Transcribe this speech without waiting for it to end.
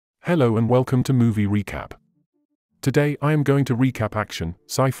Hello and welcome to Movie Recap. Today I am going to recap action,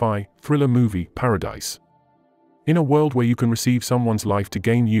 sci-fi, thriller movie Paradise. In a world where you can receive someone's life to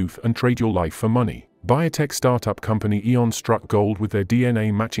gain youth and trade your life for money, biotech startup company Eon struck gold with their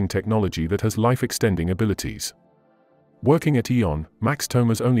DNA matching technology that has life-extending abilities. Working at Eon, Max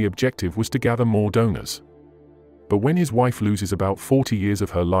Toma's only objective was to gather more donors. But when his wife loses about 40 years of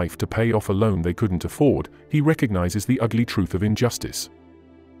her life to pay off a loan they couldn't afford, he recognizes the ugly truth of injustice.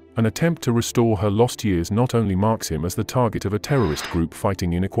 An attempt to restore her lost years not only marks him as the target of a terrorist group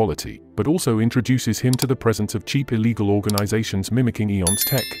fighting inequality, but also introduces him to the presence of cheap illegal organizations mimicking Eon's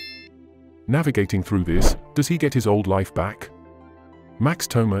tech. Navigating through this, does he get his old life back? Max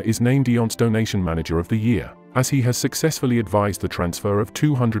Toma is named Eon's Donation Manager of the Year, as he has successfully advised the transfer of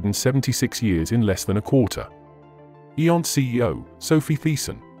 276 years in less than a quarter. Eon's CEO, Sophie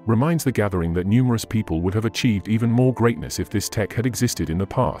Thiessen, reminds the gathering that numerous people would have achieved even more greatness if this tech had existed in the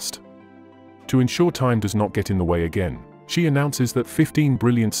past. To ensure time does not get in the way again, she announces that 15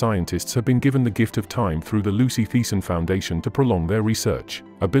 brilliant scientists have been given the gift of time through the Lucy Thiessen Foundation to prolong their research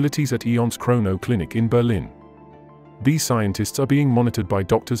abilities at Eon's Chrono Clinic in Berlin. These scientists are being monitored by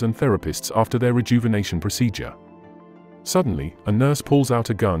doctors and therapists after their rejuvenation procedure. Suddenly, a nurse pulls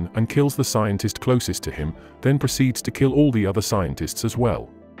out a gun and kills the scientist closest to him, then proceeds to kill all the other scientists as well.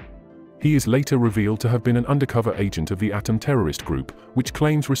 He is later revealed to have been an undercover agent of the Atom terrorist group, which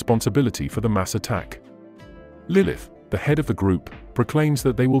claims responsibility for the mass attack. Lilith, the head of the group, proclaims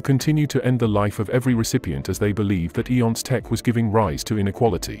that they will continue to end the life of every recipient as they believe that Eon's tech was giving rise to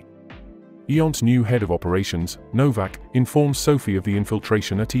inequality. Eon's new head of operations, Novak, informs Sophie of the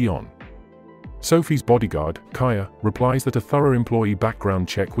infiltration at Eon. Sophie's bodyguard, Kaya, replies that a thorough employee background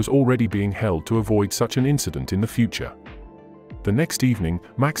check was already being held to avoid such an incident in the future. The next evening,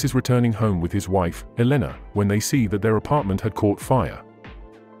 Max is returning home with his wife, Elena, when they see that their apartment had caught fire.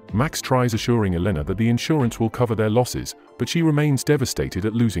 Max tries assuring Elena that the insurance will cover their losses, but she remains devastated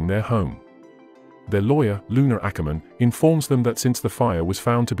at losing their home. Their lawyer, Luna Ackerman, informs them that since the fire was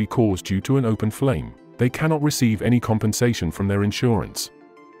found to be caused due to an open flame, they cannot receive any compensation from their insurance.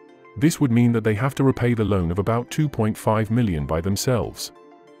 This would mean that they have to repay the loan of about $2.5 million by themselves.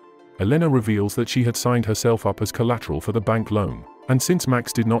 Elena reveals that she had signed herself up as collateral for the bank loan, and since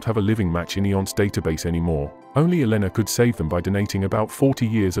Max did not have a living match in Eon's database anymore, only Elena could save them by donating about 40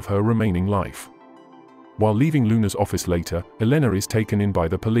 years of her remaining life. While leaving Luna's office later, Elena is taken in by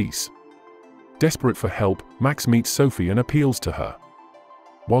the police. Desperate for help, Max meets Sophie and appeals to her.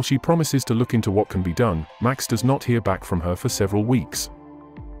 While she promises to look into what can be done, Max does not hear back from her for several weeks.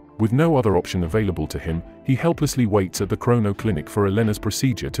 With no other option available to him, he helplessly waits at the Chrono Clinic for Elena's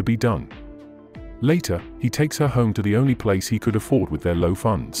procedure to be done. Later, he takes her home to the only place he could afford with their low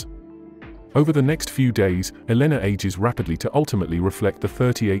funds. Over the next few days, Elena ages rapidly to ultimately reflect the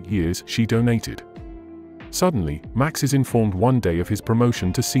 38 years she donated. Suddenly, Max is informed one day of his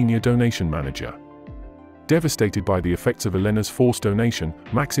promotion to Senior Donation Manager. Devastated by the effects of Elena's forced donation,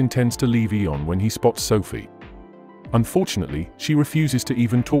 Max intends to leave Eon when he spots Sophie. Unfortunately, she refuses to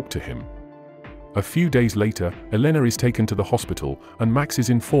even talk to him. A few days later, Elena is taken to the hospital, and Max is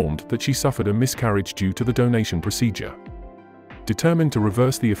informed that she suffered a miscarriage due to the donation procedure. Determined to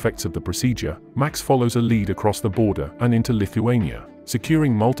reverse the effects of the procedure, Max follows a lead across the border and into Lithuania,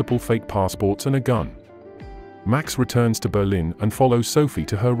 securing multiple fake passports and a gun. Max returns to Berlin and follows Sophie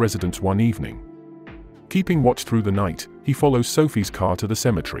to her residence one evening. Keeping watch through the night, he follows Sophie's car to the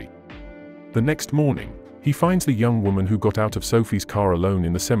cemetery. The next morning, he finds the young woman who got out of Sophie's car alone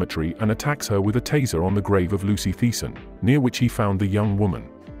in the cemetery and attacks her with a taser on the grave of Lucy Thiessen, near which he found the young woman.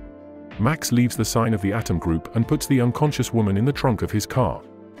 Max leaves the sign of the Atom Group and puts the unconscious woman in the trunk of his car.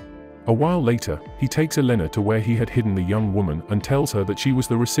 A while later, he takes Elena to where he had hidden the young woman and tells her that she was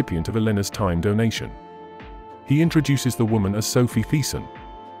the recipient of Elena's time donation. He introduces the woman as Sophie Thiessen.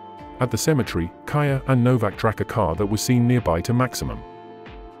 At the cemetery, Kaya and Novak track a car that was seen nearby to Maximum.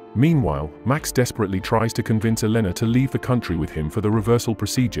 Meanwhile, Max desperately tries to convince Elena to leave the country with him for the reversal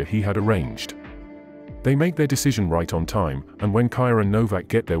procedure he had arranged. They make their decision right on time, and when Kaya and Novak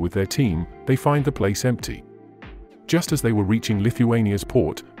get there with their team, they find the place empty. Just as they were reaching Lithuania's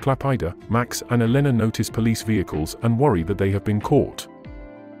port, Klaipėda, Max and Elena notice police vehicles and worry that they have been caught.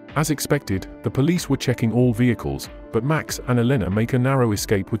 As expected, the police were checking all vehicles, but Max and Elena make a narrow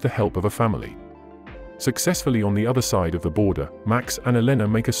escape with the help of a family. Successfully on the other side of the border, Max and Elena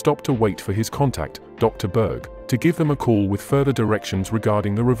make a stop to wait for his contact, Dr. Berg, to give them a call with further directions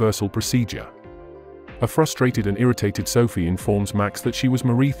regarding the reversal procedure. A frustrated and irritated Sophie informs Max that she was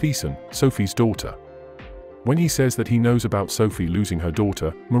Marie Thiessen, Sophie's daughter. When he says that he knows about Sophie losing her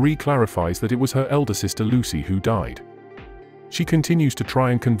daughter, Marie clarifies that it was her elder sister Lucy who died. She continues to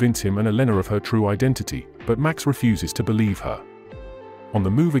try and convince him and Elena of her true identity, but Max refuses to believe her. On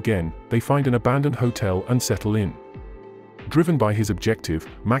the move again, they find an abandoned hotel and settle in. Driven by his objective,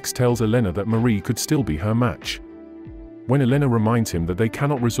 Max tells Elena that Marie could still be her match. When Elena reminds him that they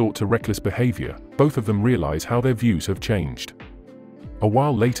cannot resort to reckless behavior, both of them realize how their views have changed. A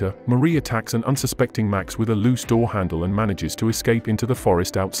while later, Marie attacks an unsuspecting Max with a loose door handle and manages to escape into the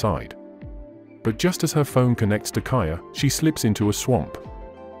forest outside. But just as her phone connects to Kaya, she slips into a swamp.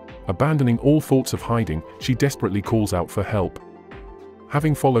 Abandoning all thoughts of hiding, she desperately calls out for help.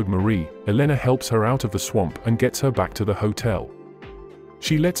 Having followed Marie, Elena helps her out of the swamp and gets her back to the hotel.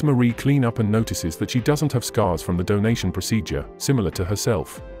 She lets Marie clean up and notices that she doesn't have scars from the donation procedure, similar to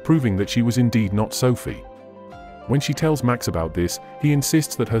herself, proving that she was indeed not Sophie. When she tells Max about this, he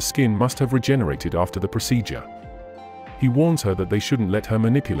insists that her skin must have regenerated after the procedure. He warns her that they shouldn't let her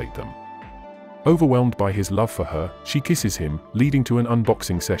manipulate them. Overwhelmed by his love for her, she kisses him, leading to an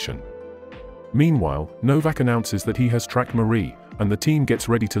unboxing session. Meanwhile, Novak announces that he has tracked Marie, and the team gets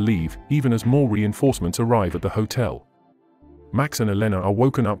ready to leave, even as more reinforcements arrive at the hotel. Max and Elena are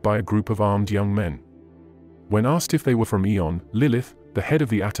woken up by a group of armed young men. When asked if they were from Eon, Lilith, the head of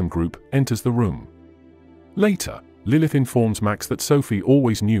the Atom Group, enters the room. Later, Lilith informs Max that Sophie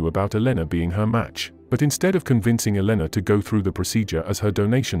always knew about Elena being her match, but instead of convincing Elena to go through the procedure as her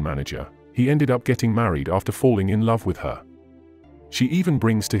donation manager, he ended up getting married after falling in love with her. She even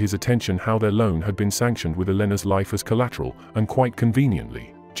brings to his attention how their loan had been sanctioned with Elena's life as collateral, and quite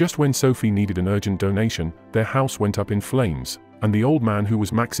conveniently, just when Sophie needed an urgent donation, their house went up in flames, and the old man who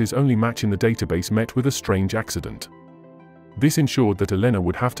was Max's only match in the database met with a strange accident. This ensured that Elena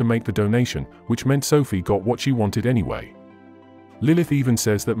would have to make the donation, which meant Sophie got what she wanted anyway. Lilith even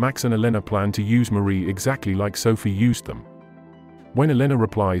says that Max and Elena plan to use Marie exactly like Sophie used them. When Elena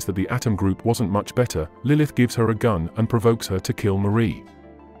replies that the Atom Group wasn't much better, Lilith gives her a gun and provokes her to kill Marie.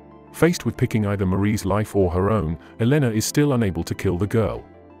 Faced with picking either Marie's life or her own, Elena is still unable to kill the girl.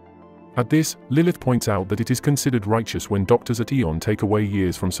 At this, Lilith points out that it is considered righteous when doctors at Eon take away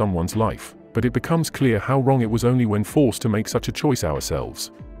years from someone's life, but it becomes clear how wrong it was only when forced to make such a choice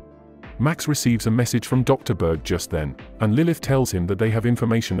ourselves. Max receives a message from Dr. Berg just then, and Lilith tells him that they have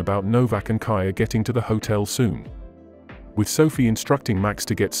information about Novak and Kaya getting to the hotel soon. With Sophie instructing Max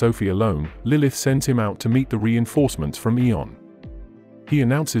to get Sophie alone, Lilith sends him out to meet the reinforcements from Eon. He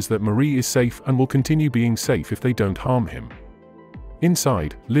announces that Marie is safe and will continue being safe if they don't harm him.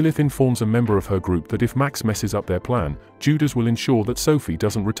 Inside, Lilith informs a member of her group that if Max messes up their plan, Judas will ensure that Sophie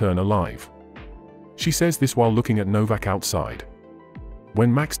doesn't return alive. She says this while looking at Novak outside.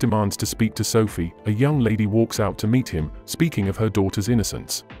 When Max demands to speak to Sophie, a young lady walks out to meet him, speaking of her daughter's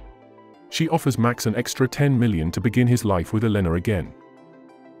innocence. She offers Max an extra 10 million to begin his life with Elena again.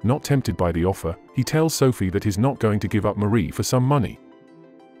 Not tempted by the offer, he tells Sophie that he's not going to give up Marie for some money.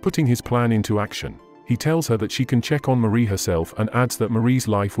 Putting his plan into action, he tells her that she can check on Marie herself and adds that Marie's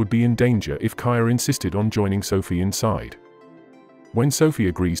life would be in danger if Kaya insisted on joining Sophie inside. When Sophie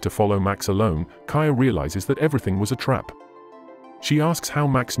agrees to follow Max alone, Kaya realizes that everything was a trap. She asks how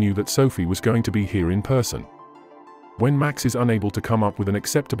Max knew that Sophie was going to be here in person. When Max is unable to come up with an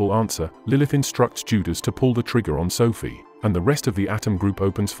acceptable answer, Lilith instructs Judas to pull the trigger on Sophie, and the rest of the Atom Group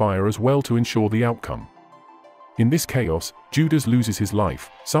opens fire as well to ensure the outcome. In this chaos, Judas loses his life,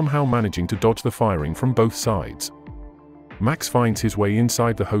 somehow managing to dodge the firing from both sides. Max finds his way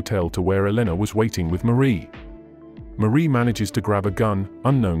inside the hotel to where Elena was waiting with Marie. Marie manages to grab a gun,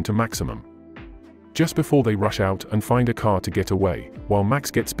 unknown to Maximum. Just before they rush out and find a car to get away, while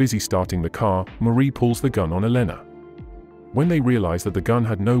Max gets busy starting the car, Marie pulls the gun on Elena. When they realize that the gun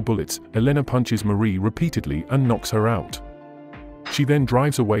had no bullets, Elena punches Marie repeatedly and knocks her out. She then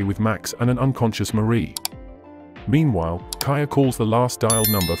drives away with Max and an unconscious Marie. Meanwhile, Kaya calls the last dialed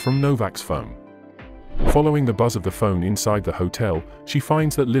number from Novak's phone. Following the buzz of the phone inside the hotel, she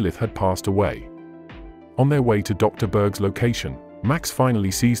finds that Lilith had passed away. On their way to Dr. Berg's location, Max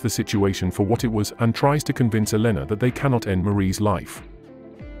finally sees the situation for what it was and tries to convince Elena that they cannot end Marie's life.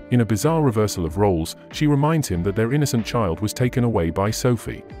 In a bizarre reversal of roles, she reminds him that their innocent child was taken away by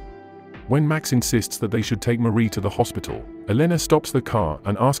Sophie. When Max insists that they should take Marie to the hospital, Elena stops the car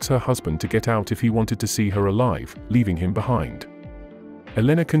and asks her husband to get out if he wanted to see her alive, leaving him behind.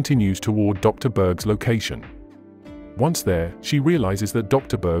 Elena continues toward Dr. Berg's location. Once there, she realizes that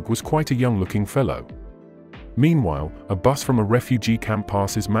Dr. Berg was quite a young-looking fellow. Meanwhile, a bus from a refugee camp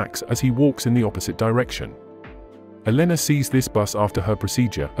passes Max as he walks in the opposite direction. Elena sees this bus after her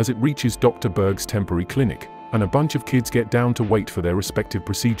procedure as it reaches Dr. Berg's temporary clinic, and a bunch of kids get down to wait for their respective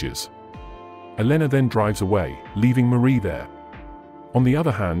procedures. Elena then drives away, leaving Marie there. On the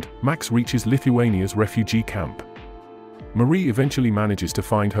other hand, Max reaches Lithuania's refugee camp. Marie eventually manages to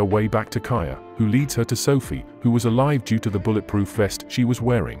find her way back to Kaya, who leads her to Sophie, who was alive due to the bulletproof vest she was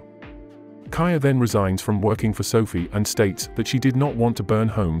wearing. Kaya then resigns from working for Sophie and states that she did not want to burn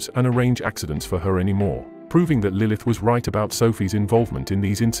homes and arrange accidents for her anymore, proving that Lilith was right about Sophie's involvement in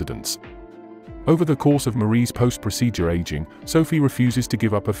these incidents. Over the course of Marie's post-procedure aging, Sophie refuses to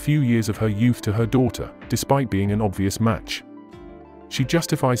give up a few years of her youth to her daughter, despite being an obvious match. She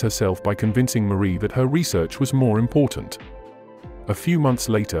justifies herself by convincing Marie that her research was more important. A few months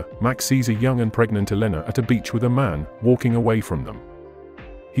later, Max sees a young and pregnant Elena at a beach with a man walking away from them.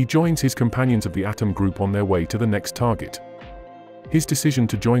 He joins his companions of the Atom group on their way to the next target. His decision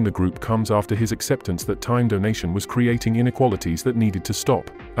to join the group comes after his acceptance that time donation was creating inequalities that needed to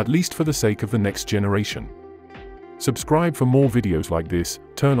stop, at least for the sake of the next generation. Subscribe for more videos like this,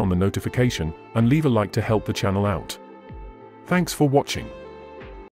 turn on the notification, and leave a like to help the channel out. Thanks for watching.